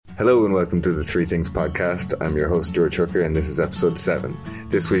Hello and welcome to the Three Things podcast. I'm your host, George Hooker, and this is episode 7.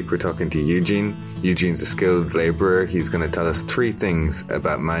 This week we're talking to Eugene. Eugene's a skilled labourer. He's going to tell us 3 things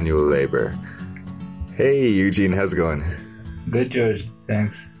about manual labour. Hey, Eugene, how's it going? Good, George.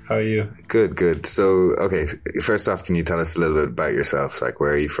 Thanks. How are you? Good. So, okay, first off, can you tell us a little bit about yourself? Like,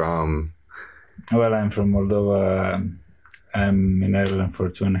 where are you from? Well, I'm from Moldova. I'm in Ireland for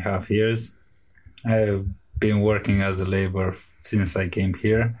 2.5 years. I've been working as a labourer since I came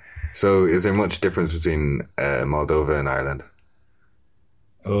here. So, is there much difference between Moldova and Ireland?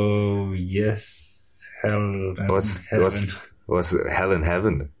 Oh, yes. Hell and heaven. What's hell and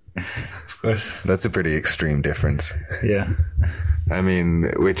heaven? Of course. That's a pretty extreme difference. Yeah. I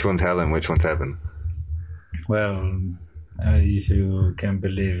mean, which one's hell and which one's heaven? Well, if you can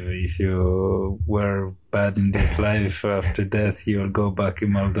believe, if you were bad in this life, after death you'll go back in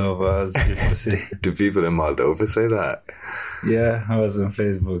Moldova, as people say. Do people in Moldova say that? Yeah, I was on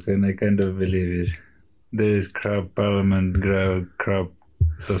Facebook and I kind of believe it. There is crap parliament, crap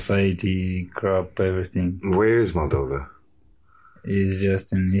society, crap everything. Where is Moldova? It's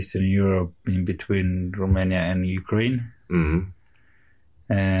just in Eastern Europe, in between Romania and Ukraine. Mm-hmm.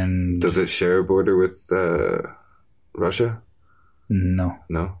 And does it share a border with Russia? No.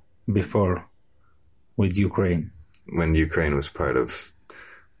 No? Before, with Ukraine. When Ukraine was part of...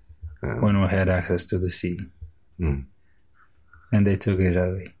 when we had access to the sea. Mm. And they took it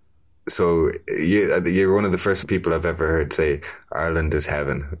away. So you're one of the first people I've ever heard say Ireland is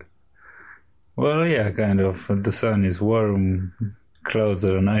heaven. Well, yeah, kind of. The sun is warm, clouds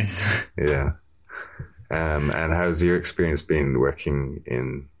are nice. Yeah. And how's your experience been working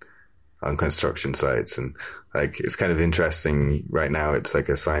on construction sites? And like, it's kind of interesting right now. It's like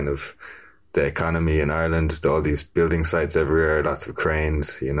a sign of the economy in Ireland. All these building sites everywhere, lots of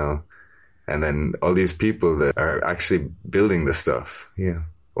cranes, you know, and then all these people that are actually building the stuff,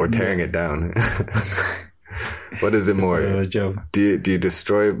 or tearing it down. What is it more? Job. Do you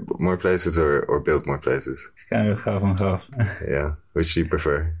destroy more places or build more places? It's kind of half and half. Yeah. Which do you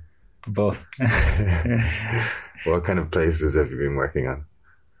prefer? Both. What kind of places have you been working on?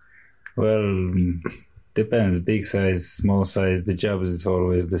 Well, depends. Big size, small size. The job is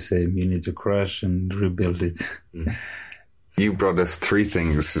always the same. You need to crush and rebuild it. You brought us 3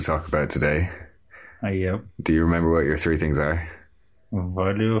 things to talk about today. Yep. Do you remember what your 3 things are?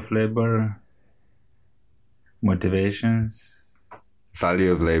 Value of labor, motivations.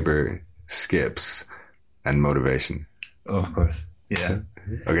 Value of labor, skips, and motivation. Of course, yeah.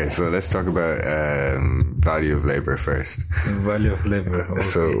 Okay, so let's talk about value of labor first. Value of labor. Okay.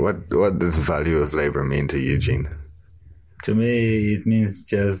 So what does value of labor mean to Eugene? To me, it means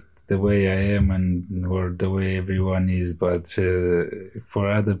just the way I am or the way everyone is, but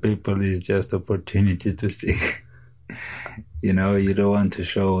for other people, it's just opportunity to stick. You know, you don't want to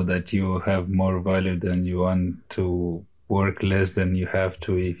show that you have more value than you want to work less than you have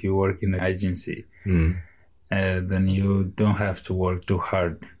to if you work in an agency. Then you don't have to work too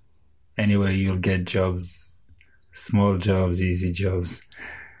hard. Anyway, you'll get jobs, small jobs, easy jobs.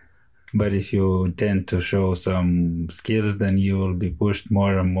 But if you tend to show some skills, then you will be pushed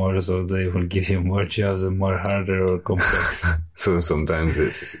more and more, so they will give you more jobs and more harder or complex. So sometimes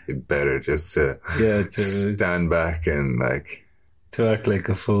it's better just to stand back and like... To act like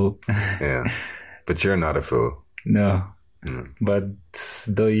a fool. Yeah. But you're not a fool. No. But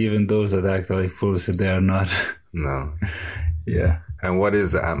though even those that act like fools, they are not. No. Yeah. And what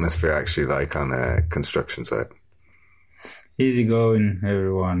is the atmosphere actually like on a construction site? Easy going.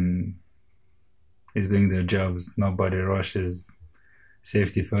 Everyone is doing their jobs. Nobody rushes.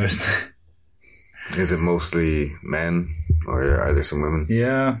 Safety first. Is it mostly men or are there some women?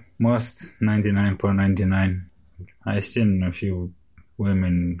 Yeah, most 99.99. I've seen a few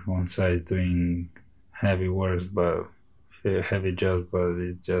women on site doing heavy work, but heavy jobs, but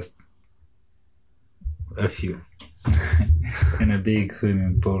it's just a few in a big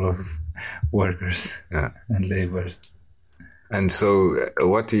swimming pool of workers and laborers. And so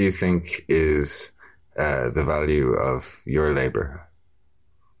what do you think is the value of your labor?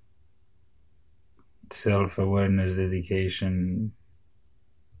 Self-awareness, dedication.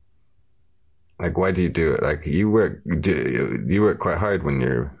 Like, why do you do it? Like, you work quite hard when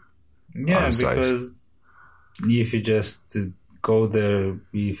you're on site. Because if you just go there,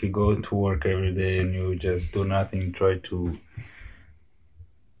 if you go to work every day and you just do nothing, try to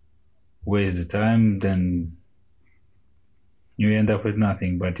waste the time, then you end up with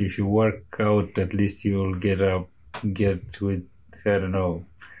nothing. But if you work out, at least you'll get with, I don't know,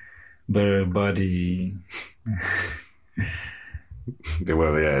 better body.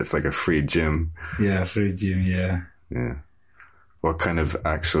 Well, yeah, it's like a free gym. Yeah, free gym, yeah. Yeah. What kind of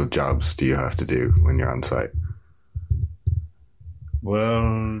actual jobs do you have to do when you're on site?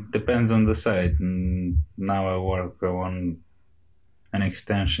 Well, depends on the site. Now I work on an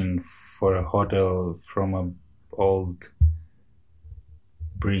extension for a hotel from a old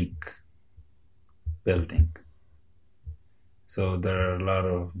brick building. So there are a lot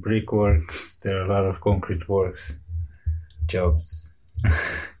of brickworks, there are a lot of concrete works, jobs.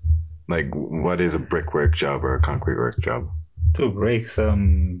 Like, what is a brickwork job or a concrete work job? To break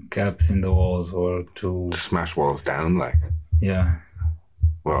some gaps in the walls or to smash walls down, like? Yeah.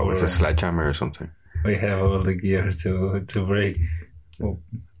 Well, with a sledgehammer or something? We have all the gear to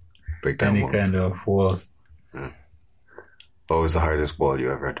break down any walls. kind of walls. Yeah. What was the hardest wall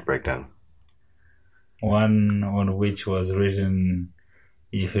you ever had to break down? One on which was written,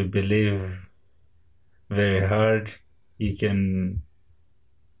 if you believe very hard, you can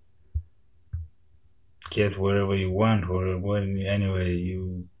get wherever you want, or anyway,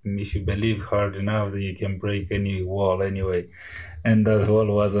 if you believe hard enough, then you can break any wall anyway. And that wall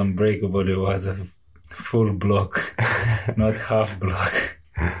was unbreakable. It was a full block, not half block.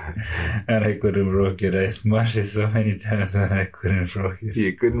 And I couldn't break it. I smashed it so many times when I couldn't break it.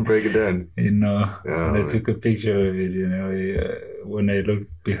 You couldn't break it down? And I took a picture of it, when I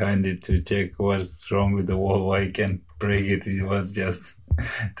looked behind it to check what's wrong with the wall, why I can't break it. It was just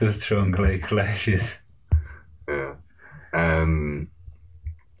too strong, like lashes. Yeah.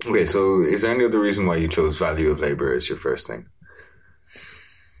 Okay, so is there any other reason why you chose value of labor as your first thing?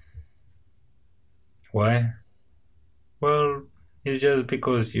 Why? Well, it's just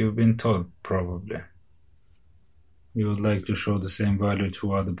because you've been taught, probably. You would like to show the same value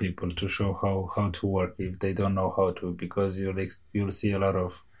to other people, to show how to work if they don't know how to, because you'll see a lot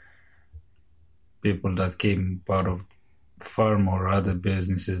of people that came out of farm or other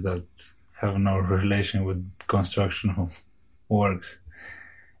businesses that have no relation with construction works.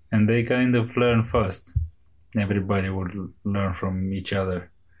 And they kind of learn fast. Everybody would learn from each other.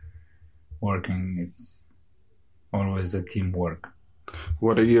 Working, it's always a teamwork.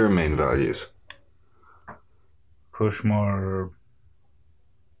 What are your main values? Push more,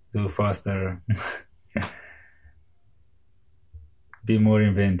 do faster, be more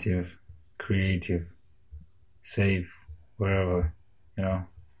inventive, creative, safe, wherever,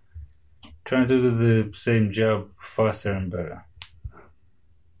 Trying to do the same job faster and better.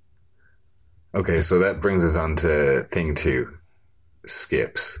 Okay, so that brings us on to thing 2,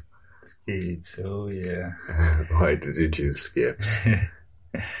 skips. Skips, oh yeah. Why did you choose skips?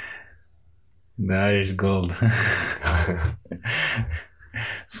 The Irish gold.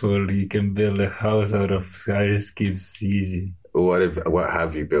 You can build a house out of Irish skips easy. What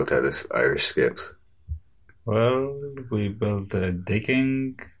have you built out of Irish skips? Well, we built a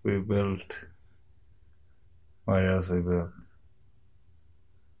decking. What else we built?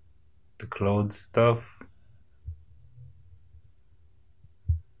 The clothes stuff.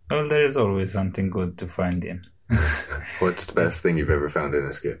 Well, there is always something good to find in. What's the best thing you've ever found in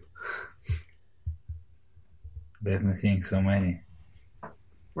a skip? Let me think, so many.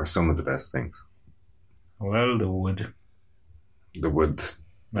 Or some of the best things? Well, the wood. The woods?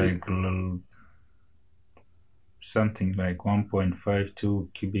 Like something like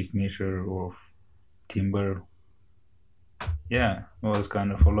 1.52 cubic meter of timber. Yeah, it was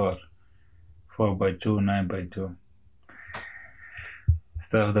kind of a lot. 4x2, 9x2.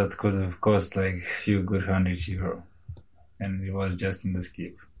 Stuff that could have cost like a few good €100. And it was just in the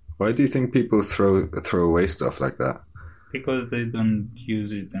skip. Why do you think people throw away stuff like that? Because they don't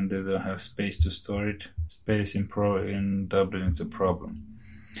use it and they don't have space to store it. Space in Dublin is a problem.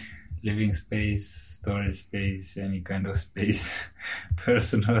 Living space, storage space, any kind of space,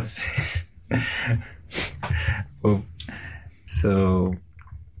 personal space. So,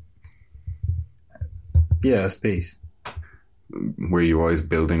 yeah, space. Were you always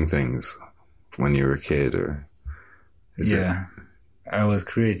building things when you were a kid, or? I was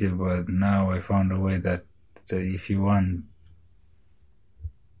creative, but now I found a way that if you want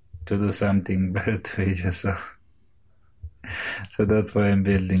to do something, better do it yourself. So that's why I'm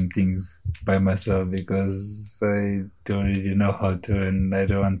building things by myself, because I don't really know how to, and I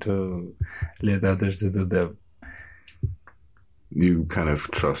don't want to let others to do them. You kind of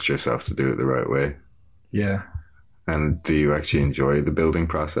trust yourself to do it the right way. Yeah. And do you actually enjoy the building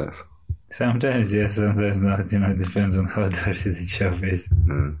process? Sometimes yes, sometimes not. It depends on how dirty the job is.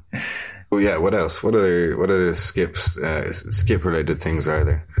 Mm. Well, yeah. What else? What other skip-related things are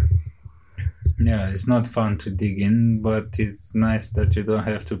there? Yeah, it's not fun to dig in, but it's nice that you don't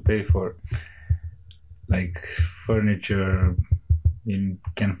have to pay for, like, furniture. You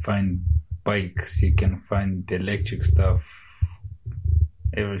can find bikes, you can find electric stuff,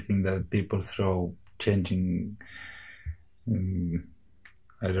 everything that people throw, changing,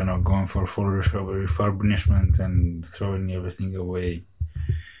 I don't know, going for Photoshop or refurbishment and throwing everything away.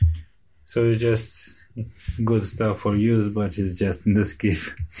 So it's just good stuff for use, but it's just in the skip.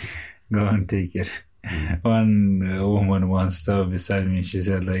 Go and take it. One woman once stopped beside me. She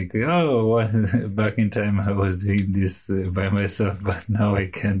said, like, "Oh, back in time I was doing this by myself, but now I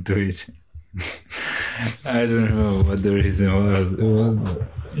can't do it." I don't know what the reason was.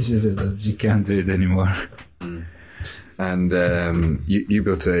 She said that she can't do it anymore. And you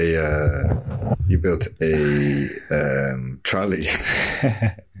built a trolley.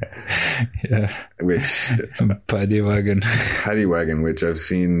 Yeah, which paddy wagon, which I've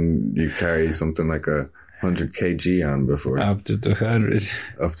seen you carry something like 100 kg on before. Up to 200.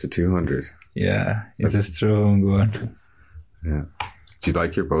 Up to 200. Yeah, it's a strong one. Yeah. Do you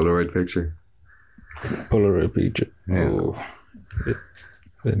like your Polaroid picture? Polaroid picture. Yeah. Oh,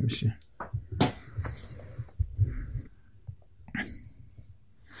 let me see.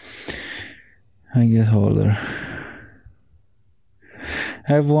 I get older.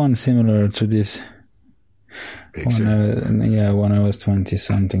 I have one similar to this. Picture? When I was 20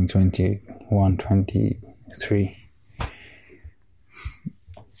 something, 21, 23.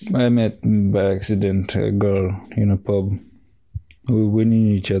 I met by accident a girl in a pub. We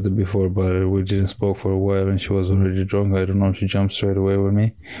knew each other before, but we didn't spoke for a while, and she was already drunk. I don't know, she jumped straight away with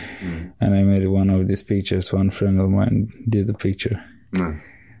me. And I made one of these pictures. One friend of mine did the picture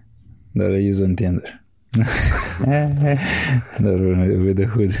that I use on Tinder. That one with the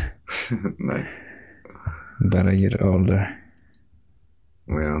hood. Nice. But I get older.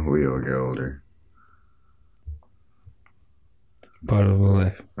 Well, we all get older. Part of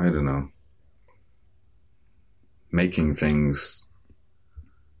life. I don't know. Making things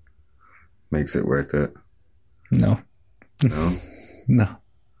makes it worth it. No. No? No.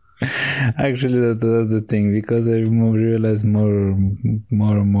 Actually, that's the thing, because I realize more and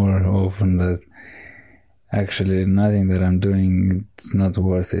more often that actually nothing that I'm doing, it's not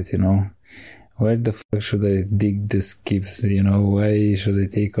worth it, you know? Why the fuck should I dig the skips, you know? Why should I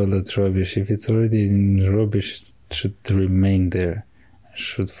take all that rubbish? If it's already in rubbish, it should remain there. I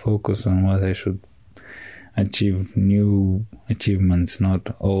should focus on what I should achieve, new achievements,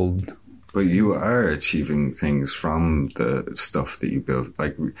 not old. But you are achieving things from the stuff that you built.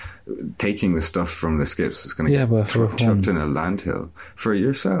 Like, taking the stuff from the skips is going to get chucked in a landfill. For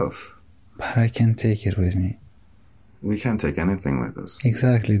yourself. But I can't take it with me. We can't take anything with us.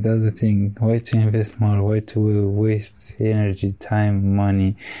 Exactly, that's the thing. Why to invest more? Why to waste energy, time,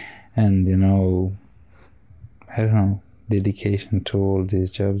 money, and, you know, I don't know, dedication to all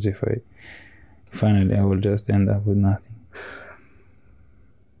these jobs if finally I will just end up with nothing.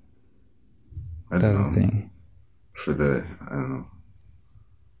 That's the thing. For the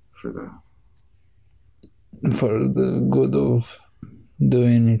good of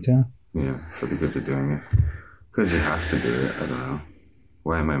doing it, yeah? Yeah, for the good of doing it. Because you have to do it, I don't know.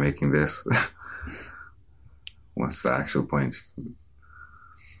 Why am I making this? What's the actual point?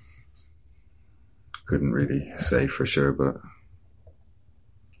 Couldn't really say for sure, but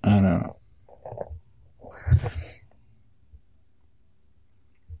I don't know.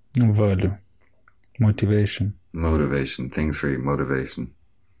 Value. Motivation. Thing 3, motivation.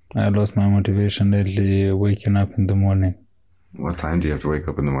 I lost my motivation lately, waking up in the morning. What time do you have to wake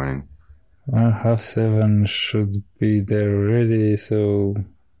up in the morning? Well, 7:30 should be there already, so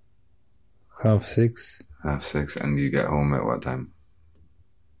 6:30. 6:30, and you get home at what time?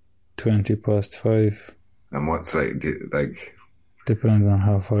 5:20. And what's like? Depends on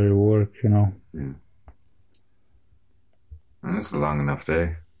how far you work, you know. Yeah. And it's a long enough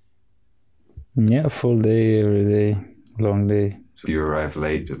day. Yeah, full day, every day, long day. So you arrive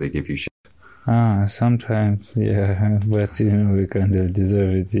late, do they give you shit? Sometimes, yeah, but you know, we kind of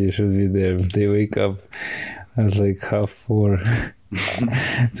deserve it. You should be there. They wake up at like 4:30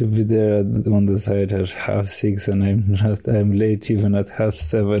 to be there on the side at 6:30, and I'm late even at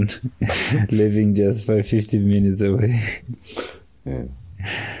 7:30, living just 15 minutes away. Yeah.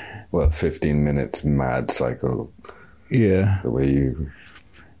 Well, 15 minutes mad cycle. Yeah. The way you...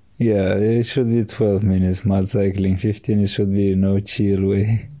 Yeah, it should be 12 minutes mad cycling. 15, it should be no chill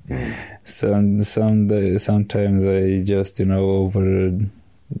way. Yeah. Sometimes I just, you know,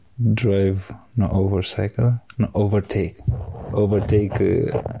 overtake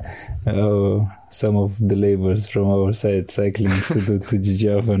some of the laborers from our side cycling to the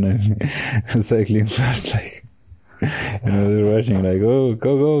job, and I'm cycling fast, like, you know, they're rushing like, oh,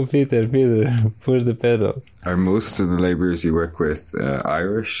 go, Peter, push the pedal. Are most of the laborers you work with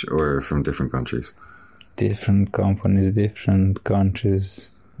Irish or from different countries? different companies, different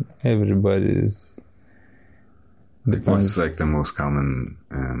countries. Everybody's. Like, what's like the most common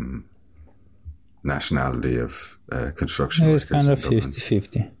nationality of construction It's workers? kind of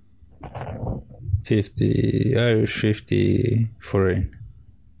 50-50. 50 Irish, 50 foreign.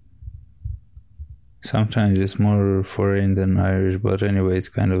 Sometimes it's more foreign than Irish, but anyway, it's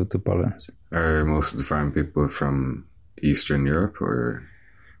kind of the balance. Are most of the farm people from Eastern Europe, or?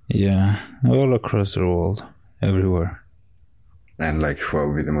 Yeah, all across the world, everywhere. And like, what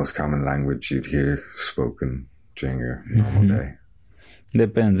would be the most common language you'd hear spoken during your normal day?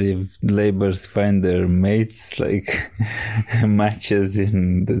 Depends if laborers find their mates, like matches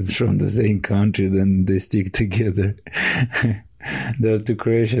from the same country, then they stick together. There are two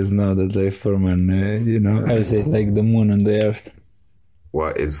creations now that they form an, I would say like the moon and the earth.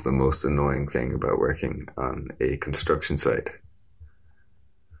 What is the most annoying thing about working on a construction site?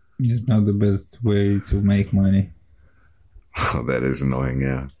 It's not the best way to make money. Oh, that is annoying,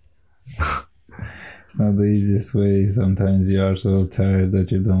 yeah. It's not the easiest way. Sometimes you are so tired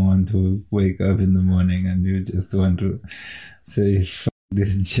that you don't want to wake up in the morning and you just want to say, fuck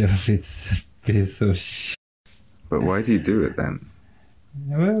this job, it's a piece of shit. But why do you do it then?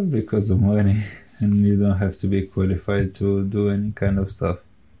 Well, because of money. And you don't have to be qualified to do any kind of stuff.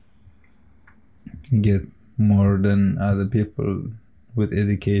 You get more than other people with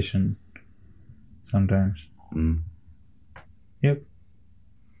education sometimes. Mm. Yep.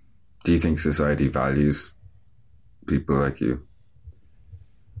 Do you think society values people like you?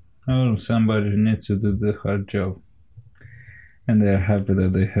 Oh, somebody needs to do the hard job. And they're happy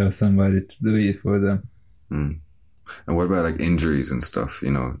that they have somebody to do it for them. Mm. And what about like injuries and stuff,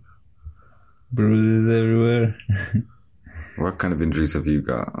 Bruises everywhere. What kind of injuries have you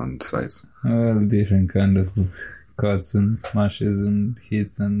got on sites? Well, different kind of cuts and smashes and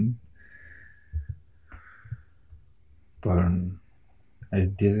hits and burn.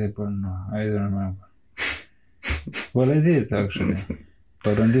 Did I burn? No, I don't remember. Well, I did actually,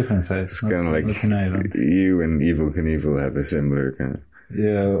 but on different sides. It's kind of like not in Ireland. You and Evel Knievel have a similar kind of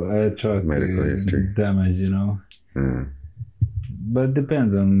I tried medical history damage, Yeah. But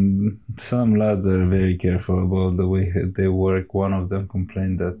depends on, some lads are very careful about the way they work. One of them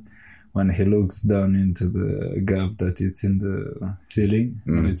complained that when he looks down into the gap that it's in the ceiling,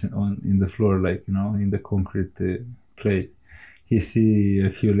 and it's in the floor, like, in the concrete plate, he see a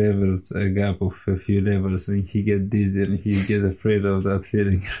gap of a few levels, and he get dizzy and he get afraid of that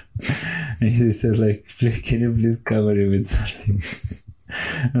feeling. And he said, like, can you please cover it with something?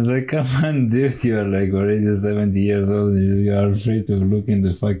 I was like, come on, dude, you are like already 70 years old and you are afraid to look in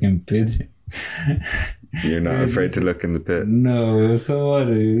the fucking pit. You're not afraid to look in the pit? No, so what?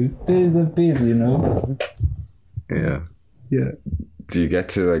 There's a pit, Yeah. Yeah. Do you get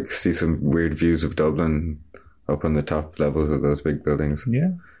to like see some weird views of Dublin up on the top levels of those big buildings?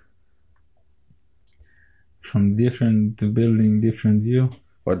 Yeah. From different building, different view.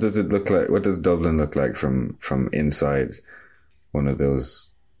 What does it look like? What does Dublin look like from inside one of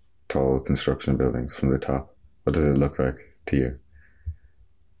those tall construction buildings from the top? What does it look like to you?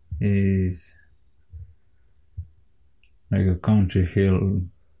 It's like a country hill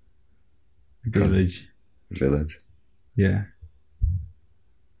village. Village? Yeah.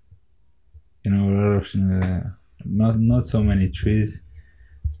 A lot of not so many trees,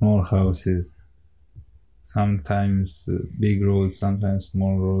 small houses, sometimes big roads, sometimes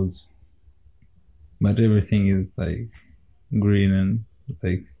small roads, but everything is like green and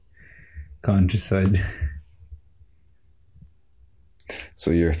like countryside.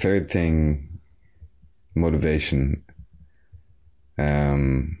 So your third thing, motivation.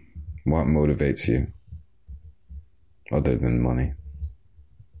 What motivates you other than money?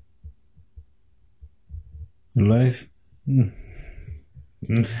 Life.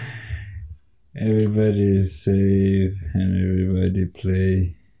 Everybody is safe and everybody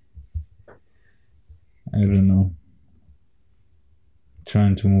play. I don't know.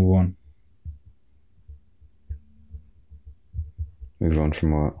 Trying to move on. Move on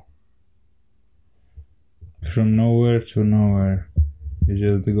from what? From nowhere to nowhere. You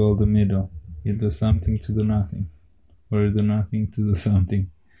just go the middle. You do something to do nothing. Or you do nothing to do something.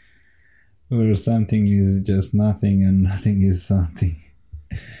 Or something is just nothing and nothing is something.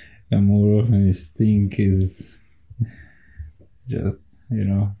 And more often his think is just,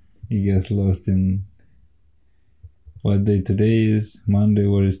 he gets lost in what day today is, Monday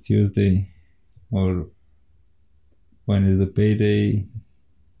or is Tuesday, or when is the payday,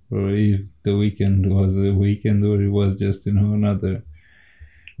 or if the weekend was a weekend or it was just, another.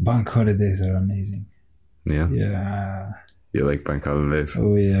 Bank holidays are amazing. Yeah. Yeah. You like bank holidays?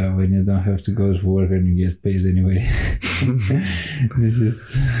 Oh yeah, when you don't have to go to work and you get paid anyway. This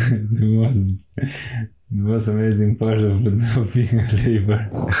is the most amazing part of being a laborer.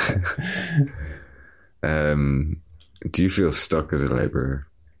 Do you feel stuck as a laborer?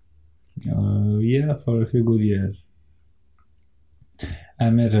 Yeah, for a few good years. I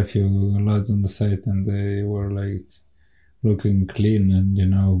met a few lads on the site and they were like looking clean and,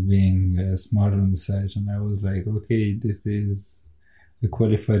 being smart on the site. And I was like, okay, this is a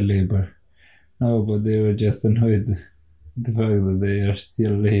qualified labor. No, but they were just annoyed the fact that they are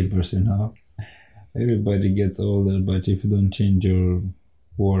still laborers, Everybody gets older, but if you don't change your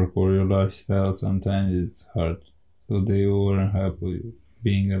work or your lifestyle, sometimes it's hard. So they weren't happy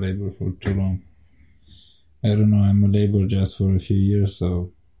being a laborer for too long. I don't know, I'm a laborer just for a few years,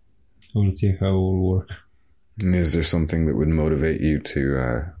 so we'll see how it will work. Is there something that would motivate you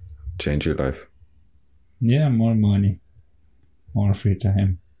to change your life? Yeah, more money, more free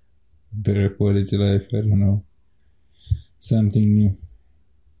time, better quality life, I don't know. Something new.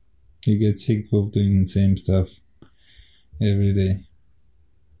 You get sick of doing the same stuff every day.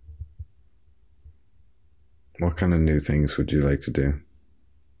 What kind of new things would you like to do?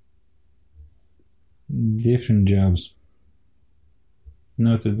 Different jobs.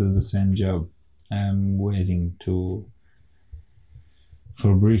 Not to do the same job. I'm waiting for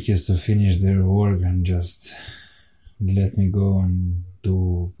Brickies to finish their work and just let me go and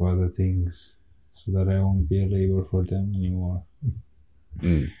do other things so that I won't be a labor for them anymore.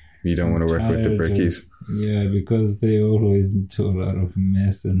 You don't want to work with the Brickies? Yeah, because they always do a lot of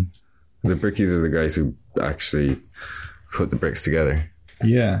mess. And the Brickies are the guys who actually put the bricks together.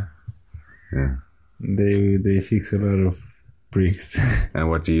 Yeah. Yeah. They fix a lot of bricks. And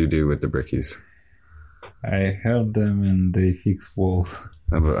what do you do with the Brickies? I help them and they fix walls.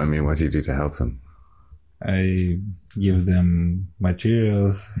 But I mean, what do you do to help them? I give them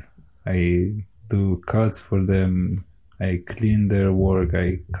materials. I do cuts for them. I clean their work.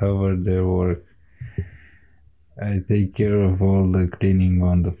 I cover their work. I take care of all the cleaning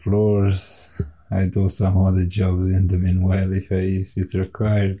on the floors. I do some other jobs in the meanwhile if it's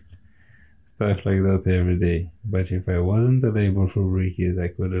required. Stuff like that every day. But if I wasn't a labor for Brickies, I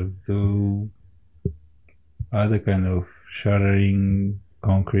could have do other kind of shattering,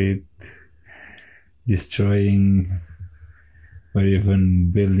 concrete, destroying, or even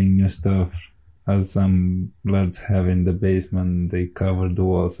building new stuff. As some lads have in the basement, they cover the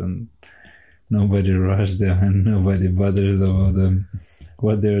walls and nobody rushes them and nobody bothers about them,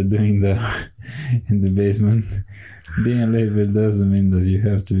 what they're doing there in the basement. Being a laborer doesn't mean that you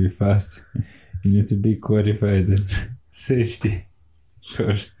have to be fast. You need to be qualified and safety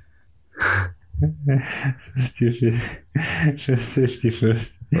first. So stupid. Safety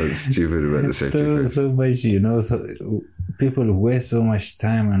first. What's stupid about the safety first? So much, so people waste so much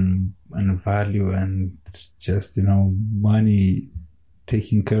time and value and just, money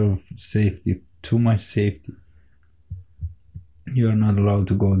taking care of safety. Too much safety. You're not allowed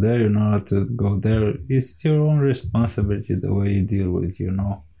to go there. You're not allowed to go there. It's your own responsibility the way you deal with it,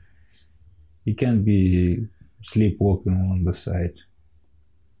 You can't be sleepwalking on the side.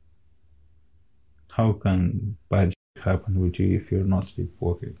 How can bad shit happen with you if you're not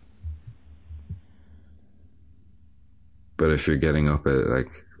sleepwalking? But if you're getting up at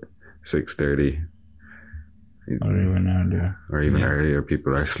like 6:30 or even earlier, earlier,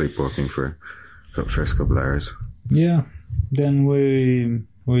 people are sleepwalking for the first couple of hours. Yeah, then we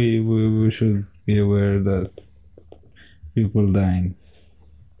should be aware that people dying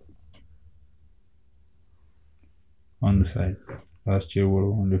on the sites. Last year were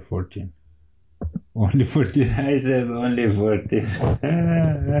only 14. Only 14. I said only 14.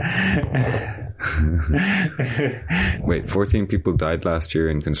 Wait, 14 people died last year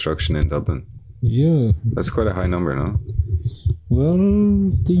in construction in Dublin? Yeah. That's quite a high number, no? Well,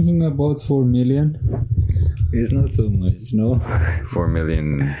 thinking about 4 million is not so much, no? 4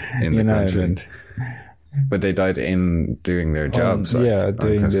 million in the country. Ireland. But they died in doing their jobs.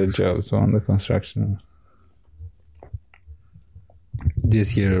 Doing their jobs on the construction.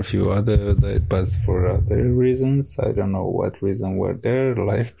 This year a few other died, but for other reasons. I don't know what reason were there.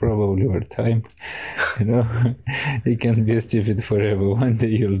 Life probably, or time. You can't be stupid forever. One day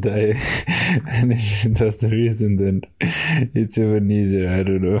you'll die. And if that's the reason, then it's even easier. I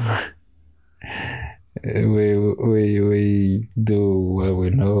don't know. We do what we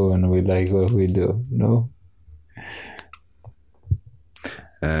know and we like what we do. No?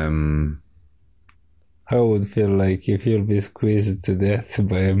 How would it feel like if you'll be squeezed to death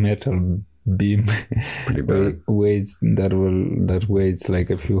by a metal beam? Pretty bad. That weighs like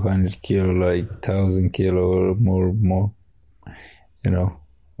a few hundred kilo, like 1,000 kilo or more.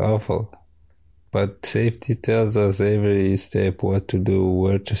 awful. But safety tells us every step what to do,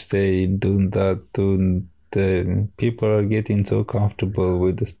 where to stay, do that, the people are getting so comfortable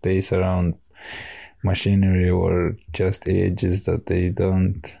with the space around machinery or just edges that they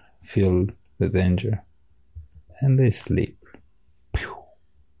don't feel the danger. And they sleep.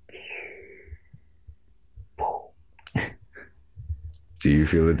 Do you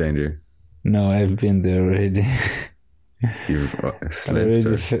feel the danger? No, I've been there already. You've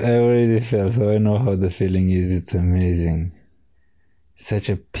slept? I already fell, so I know how the feeling is. It's amazing. Such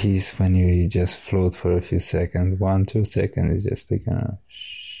a peace when you just float for a few seconds. 1-2 seconds is just like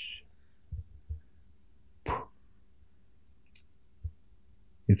shh.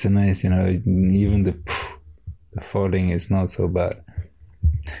 It's a nice, even the falling is not so bad.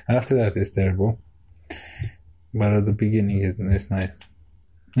 After that it's terrible. But at the beginning it's nice.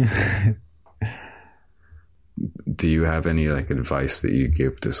 Do you have any advice that you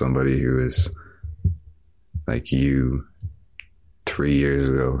give to somebody who is like you 3 years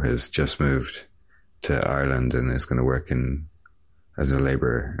ago, has just moved to Ireland and is going to work as a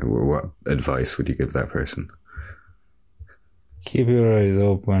labourer? What advice would you give that person? Keep your eyes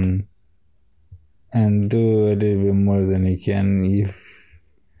open and do a little bit more than you can. If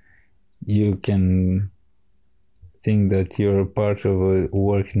you can think that you're a part of a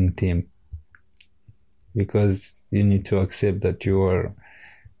working team, because you need to accept that you are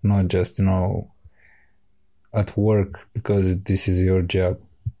not just, at work because this is your job.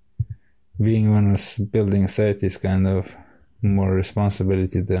 Being on a building site is kind of more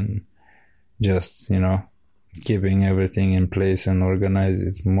responsibility than just, keeping everything in place and organized.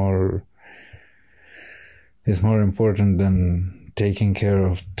 It's more important than taking care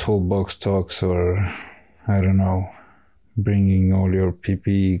of toolbox talks or, I don't know, bringing all your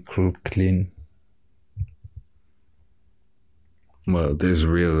PPE clean. Well, there's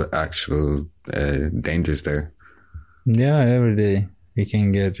real actual dangers there. Yeah, every day. You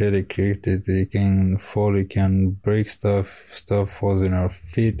can get electrocuted, you can fall, you can break stuff falls in our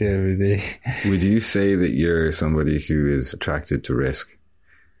feet every day. Would you say that you're somebody who is attracted to risk?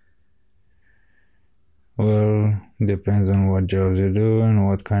 Well, depends on what jobs you do and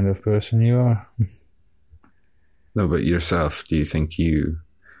what kind of person you are. No, but yourself, do you think you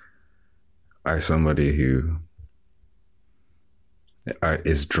are somebody who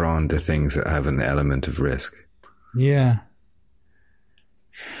is drawn to things that have an element of risk? Yeah.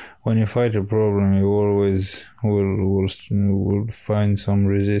 When you fight a problem, you always will find some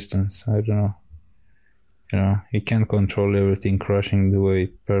resistance. I don't know. You can't control everything crushing the way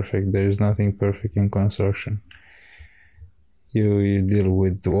perfect. There is nothing perfect in construction. You deal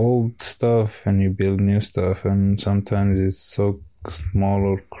with old stuff and you build new stuff, and sometimes it's so small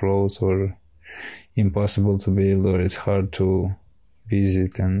or close or impossible to build, or it's hard to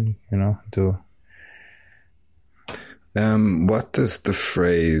visit and do. What does the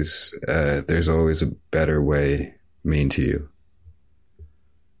phrase "there's always a better way" mean to you?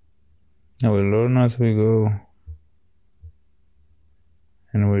 We learn as we go,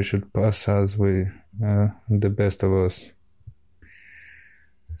 and we should pass as we the best of us.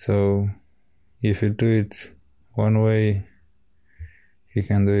 So if you do it one way, you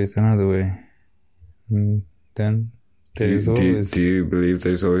can do it another way. And then there is always... Do you believe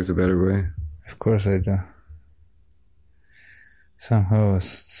there's always a better way? Of course I do. Somehow it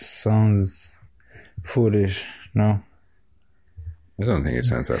sounds foolish, no? I don't think it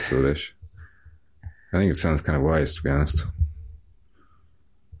sounds that foolish. I think it sounds kind of wise, to be honest.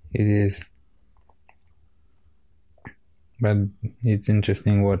 It is. But it's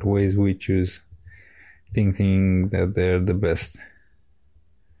interesting what ways we choose, thinking that they're the best,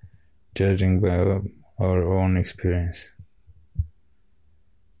 judging by our own experience.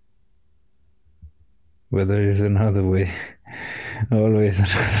 But there is another way. Always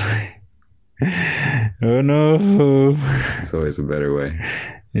another way. Oh no! It's always a better way.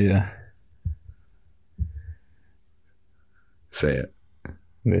 Yeah. Say it.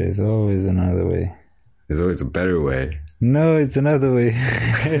 There is always another way. There's always a better way. No, it's another way.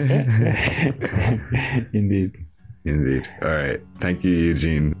 Indeed. Indeed. All right. Thank you,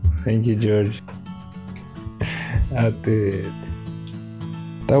 Eugene. Thank you, George. At it.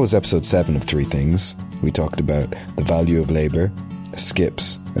 That was episode 7 of 3 Things. We talked about the value of labour,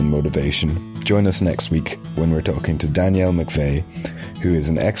 skips, and motivation. Join us next week when we're talking to Danielle McVeigh, who is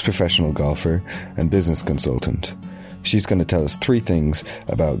an ex-professional golfer and business consultant. She's going to tell us 3 things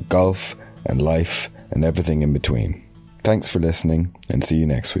about golf and life and everything in between. Thanks for listening, and see you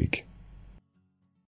next week.